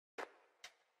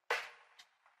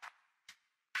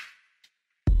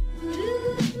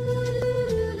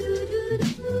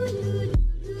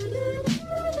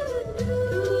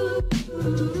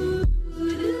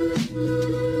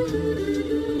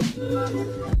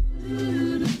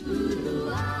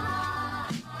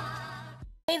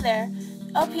Hey there,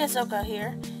 Lpsokamocha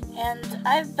here, and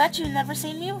I bet you've never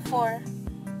seen me before.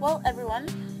 Well, everyone,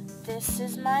 this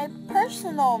is my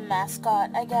personal mascot,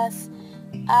 I guess.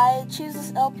 I choose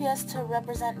this LPS to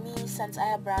represent me since I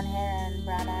have brown hair and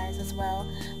brown eyes as well.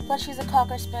 Plus, she's a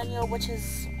Cocker Spaniel, which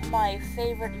is my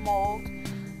favorite mold.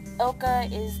 Oka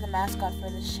is the mascot for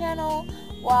this channel,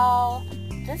 while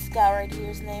this gal right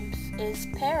here's name is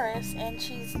Paris, and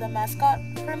she's the mascot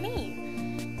for me.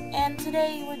 And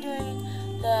today we're doing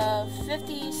the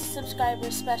 50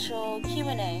 subscriber special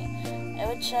Q&A,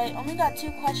 which I only got 2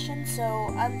 questions, so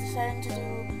I'm deciding to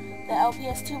do the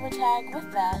Lpstuber tag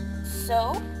with that.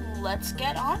 So, let's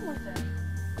get on with it.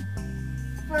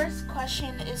 First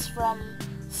question is from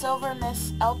Silver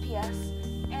Miss LPS,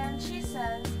 and she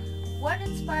says, what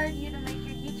inspired you to make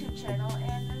your YouTube channel,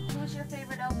 and who's your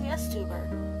favorite Lpstuber?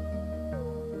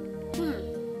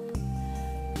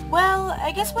 Well,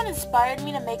 I guess what inspired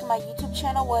me to make my YouTube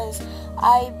channel was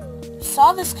I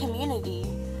saw this community,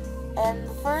 and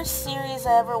the first series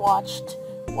I ever watched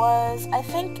was, I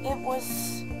think it was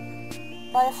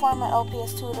by a former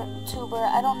Lpstuber.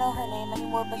 I don't know her name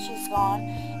anymore, but she's gone.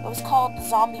 It was called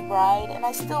Zombie Bride, and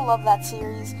I still love that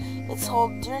series. It's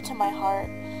hold dear to my heart.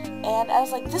 And I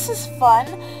was like, this is fun.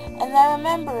 And I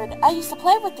remembered, I used to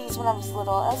play with these when I was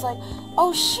little. I was like,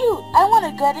 oh shoot, I want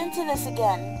to get into this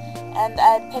again. And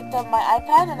I picked up my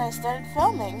iPad and I started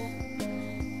filming.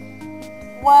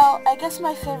 Well, I guess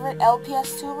my favorite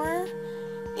Lpstuber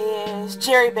is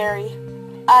Jerry Berry.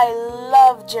 I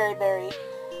love Jerry Berry.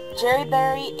 Jerry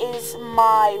Berry is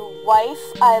my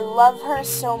wife. I love her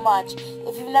so much.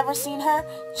 If you've never seen her,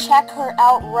 check her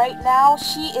out right now.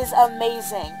 She is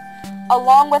amazing.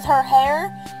 Along with her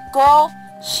hair, girl,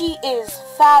 she is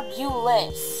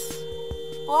fabulous.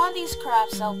 Well, on these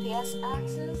crafts LPS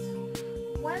axes,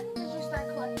 when did you start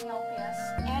collecting LPS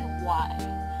and why?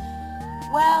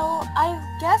 Well, I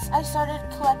guess I started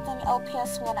collecting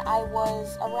LPS when I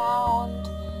was around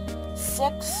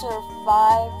 6 or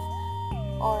 5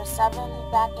 or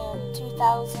 7 back in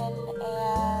 2000,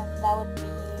 and that would be,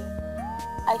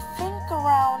 I think,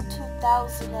 around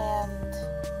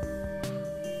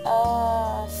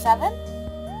 2007,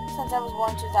 since I was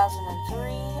born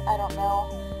 2003, I don't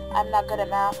know, I'm not good at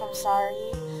math, I'm sorry,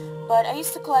 but I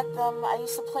used to collect them, I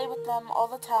used to play with them all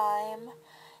the time,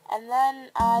 and then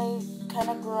I kind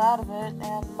of grew out of it,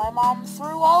 and my mom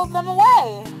threw all of them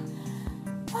away.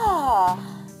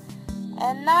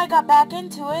 And now I got back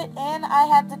into it, and I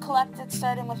had to collect it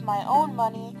starting with my own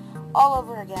money all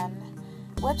over again,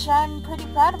 which I'm pretty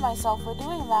proud of myself for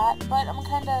doing that, but I'm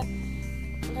kind of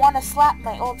want to slap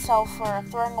my old self for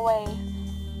throwing away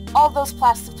all those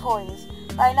plastic toys.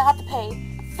 But I now have to pay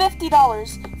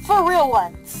 $50 for real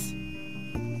ones.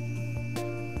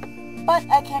 But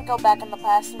I can't go back in the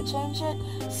past and change it,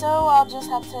 so I'll just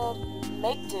have to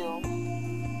make do.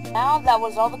 Now that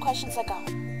was all the questions I got.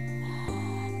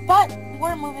 But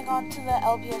we're moving on to the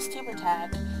Lpstuber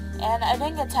tag, and I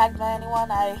didn't get tagged by anyone,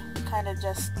 I kind of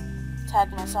just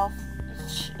tagged myself,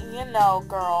 you know,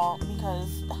 girl,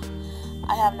 because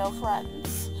I have no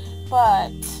friends.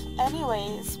 But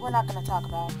anyways, we're not going to talk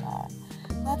about that.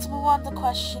 Let's move on to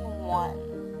question 1.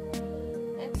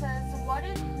 It says, what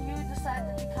did you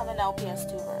decide to become an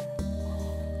Lpstuber?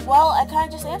 Well, I kind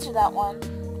of just answered that one.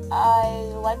 I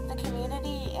like the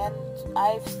community, and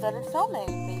I've started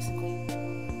filming, basically.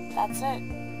 That's it.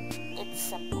 It's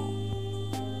simple.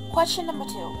 Question number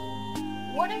 2.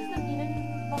 What is the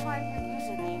meaning behind your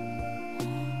username?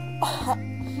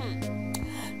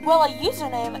 Well, a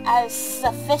username as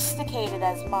sophisticated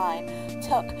as mine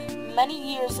took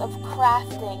many years of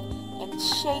crafting and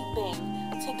shaping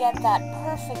to get that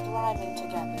perfect rhyming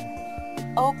together.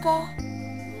 Oka,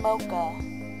 Mocha.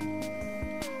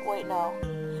 Wait, no.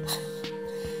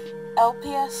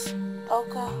 LPS,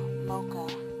 Oka, Mocha.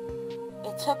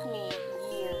 It took me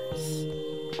years,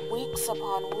 weeks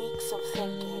upon weeks of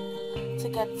thinking, to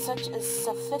get such as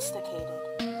sophisticated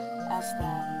as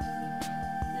that.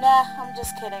 Nah, I'm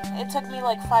just kidding. It took me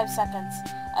like 5 seconds.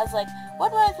 I was like,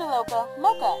 what rhymes with Oka?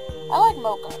 Mocha. I like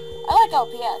Mocha. I like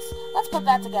LPS. Let's put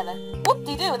that together.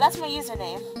 Whoop-de-doo, that's my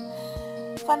username.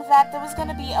 Fun fact, it was going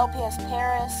to be LPS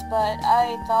Paris, but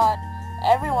I thought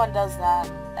everyone does that.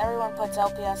 Everyone puts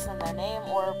LPS in their name,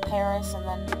 or Paris, and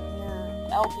then your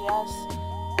LPS,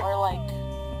 or like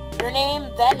your name,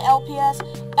 then LPS.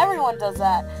 Everyone does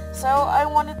that. So I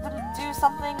wanted to do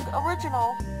something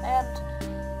original, and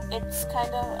it's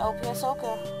kind of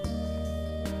Lpsoka.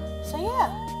 So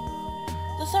yeah.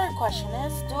 The third question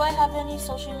is, do I have any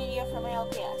social media for my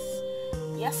LPS?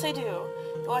 Yes, I do.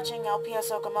 You're watching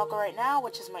Lpsokamocha right now,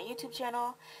 which is my YouTube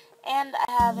channel, And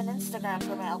I have an Instagram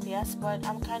for my LPS, but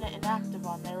I'm kind of inactive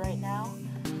on there right now.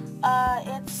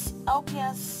 It's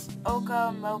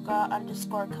Lpsokamocha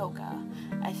 _Coca,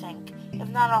 I think. If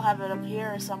not, I'll have it up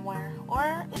here or somewhere.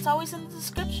 Or it's always in the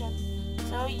description.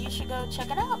 So you should go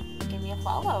check it out. Give me a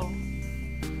follow.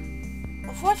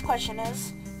 The fourth question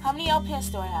is, how many LPS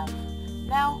do I have?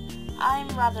 Now, I'm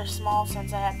rather small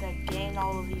since I had to gain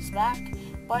all of these back,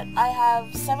 but I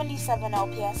have 77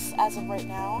 LPS as of right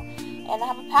now, and I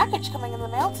have a package coming in the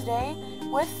mail today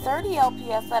with 30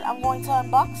 LPS that I'm going to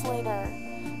unbox later.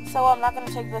 So I'm not going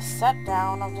to take this set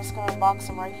down, I'm just going to unbox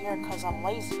them right here because I'm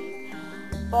lazy.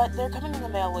 But they're coming in the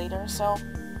mail later, so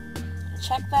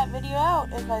check that video out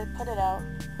if I put it out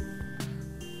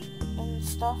and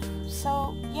stuff.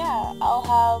 So yeah, I'll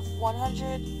have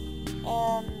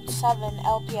 107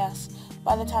 LPS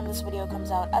by the time this video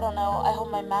comes out. I don't know, I hope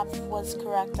my math was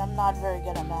correct. I'm not very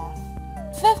good at math.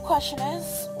 Fifth question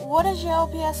is, what is your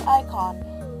LPS icon?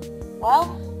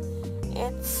 Well,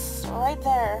 it's right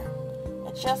there.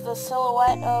 It's just a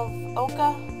silhouette of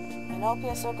Oka and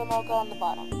Lpsokamocha on the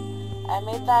bottom. I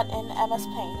made that in MS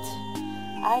Paint.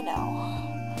 I know.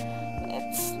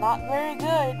 It's not very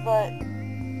good, but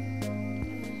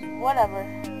whatever,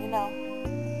 you know.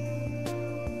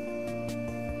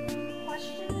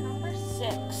 Question number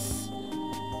 6.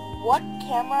 What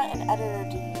camera and editor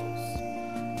do you use?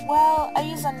 Well, I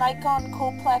use a Nikon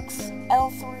Coolplex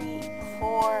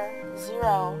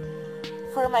L340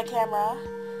 for my camera,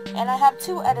 and I have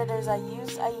 2 editors I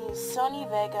use. I use Sony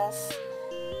Vegas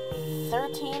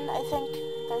 13, I think,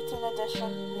 13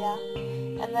 edition, yeah,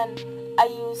 and then I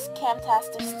use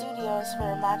Camtasia Studios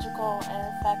for magical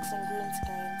effects and green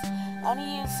screens. I only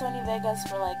use Sony Vegas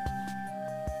for like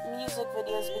music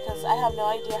videos because I have no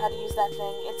idea how to use that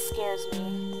thing. It scares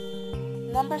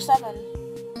me. Number 7.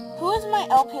 Who is my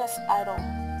LPS idol?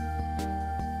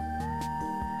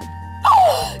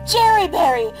 Oh! Jerry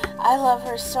Berry! I love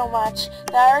her so much.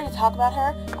 Did I already talk about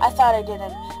her? I thought I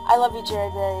didn't. I love you, Jerry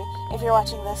Berry. If you're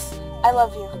watching this, I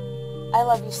love you. I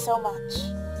love you so much.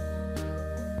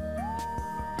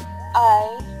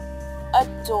 I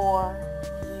adore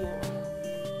you.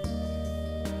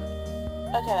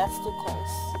 Okay, that's too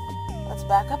close. Let's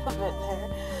back up a bit there.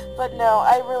 But no,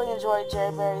 I really enjoy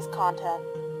Jerry Berry's content.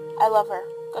 I love her.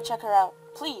 Go check her out.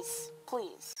 Please,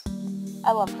 please.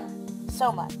 I love her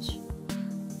so much.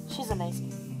 She's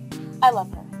amazing. I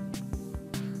love her.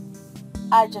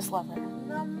 I just love her.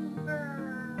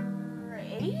 Number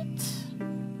 8?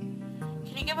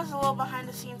 Can you give us a little behind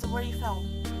the scenes of where you film?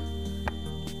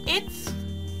 It's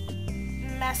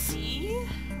messy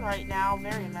right now,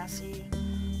 very messy,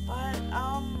 but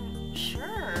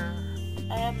sure.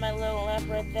 I have my little lamp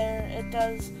right there. It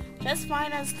does just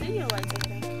fine as studio lights, I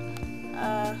think.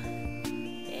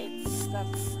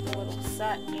 That's the little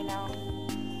set, you know,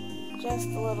 just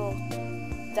a little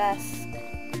desk.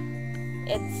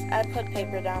 I put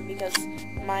paper down because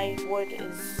my wood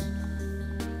is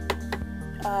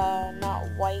not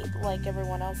white like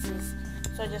everyone else's,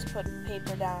 so I just put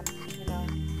paper down, you know,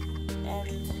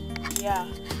 and yeah,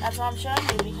 that's what I'm showing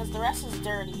you because the rest is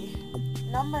dirty.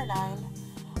 Number 9,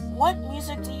 what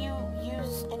music do you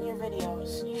use in your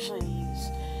videos, usually use?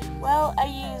 Well, I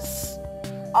use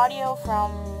audio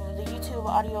from the YouTube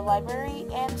audio library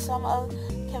and some of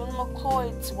Kevin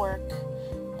MacLeod's work,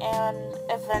 and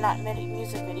if they're not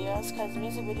music videos, because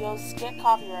music videos get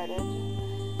copyrighted,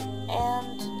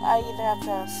 and I either have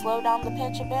to slow down the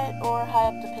pitch a bit or high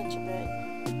up the pitch a bit,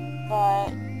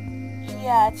 but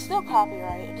yeah, it's still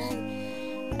copyrighted.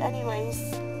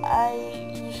 Anyways, I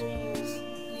usually use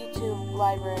YouTube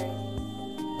library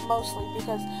mostly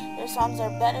because their songs are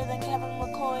better than Kevin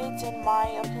MacLeod's in my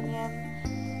opinion.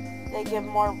 They give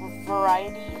more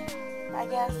variety, I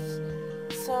guess.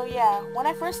 So yeah, when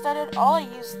I first started, all I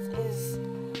used is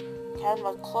Kevin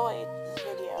MacLeod's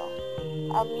video,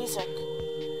 music.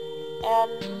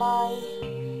 And my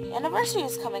anniversary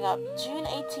is coming up, June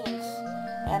 18th,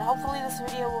 and hopefully this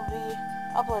video will be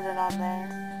uploaded on there.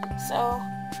 So,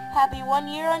 happy 1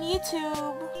 year on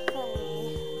YouTube for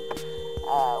me.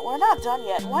 We're not done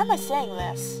yet. Why am I saying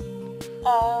this?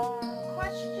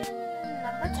 Question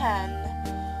number 10.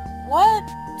 What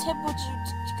tip would you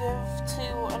give to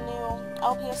a new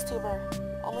LPS tuber?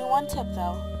 Only one tip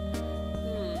though.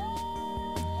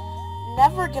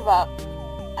 Never give up.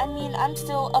 I mean, I'm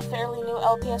still a fairly new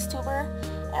LPS tuber,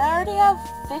 and I already have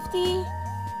 50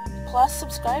 plus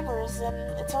subscribers, and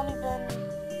it's only been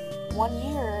 1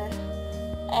 year,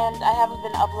 and I haven't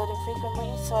been uploading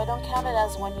frequently, so I don't count it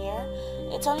as 1 year.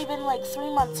 It's only been like 3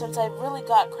 months since I really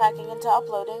got cracking into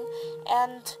uploading,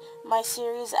 and my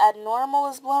series Ad Normal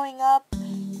is blowing up,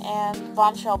 and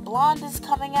Bombshell Blonde is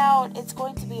coming out. It's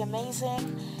going to be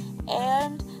amazing,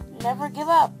 and never give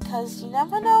up, because you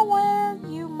never know where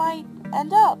you might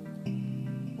end up.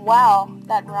 Wow,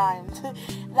 that rhymed.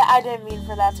 I didn't mean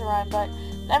for that to rhyme, but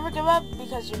never give up,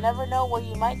 because you never know where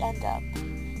you might end up.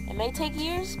 It may take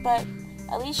years, but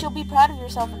at least you'll be proud of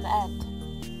yourself in the end.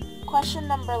 Question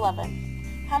number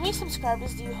 11. How many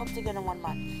subscribers do you hope to get in 1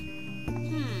 month?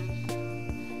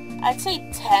 I'd say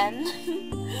 10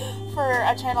 for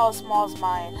a channel as small as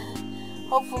mine.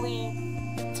 Hopefully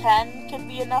 10 can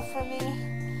be enough for me.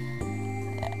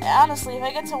 Honestly, if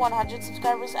I get to 100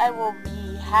 subscribers, I will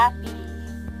be happy.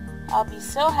 I'll be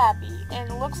so happy. And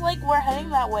it looks like we're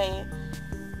heading that way.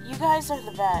 You guys are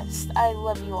the best. I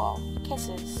love you all.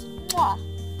 Kisses. Mwah.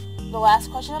 The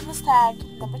last question of this tag,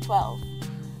 number 12.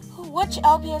 Which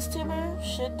LPS tuber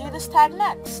should do this tag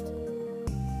next?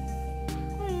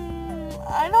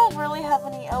 I don't really have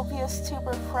any LPS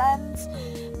tuber friends,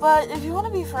 but if you want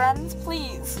to be friends,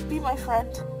 please be my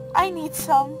friend. I need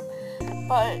some.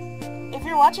 But if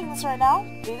you're watching this right now,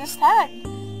 do this tag.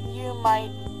 You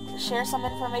might share some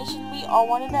information we all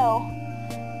want to know.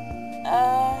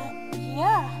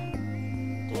 Yeah.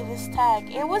 Do this tag.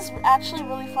 It was actually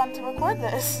really fun to record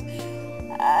this.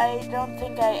 I don't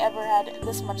think I ever had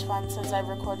this much fun since I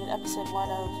recorded episode 1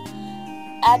 of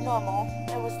Abnormal.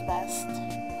 It was the best.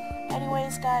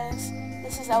 Anyways, guys,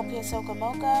 this is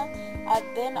Lpsokamocha.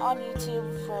 I've been on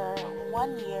YouTube for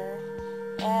 1 year,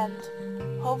 and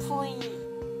hopefully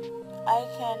I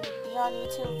can be on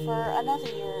YouTube for another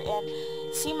year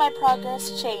and see my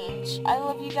progress change. I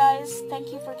love you guys.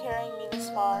 Thank you for carrying me this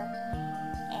far.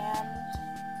 And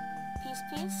peace,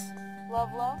 peace.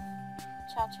 Love, love.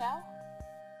 Ciao, ciao.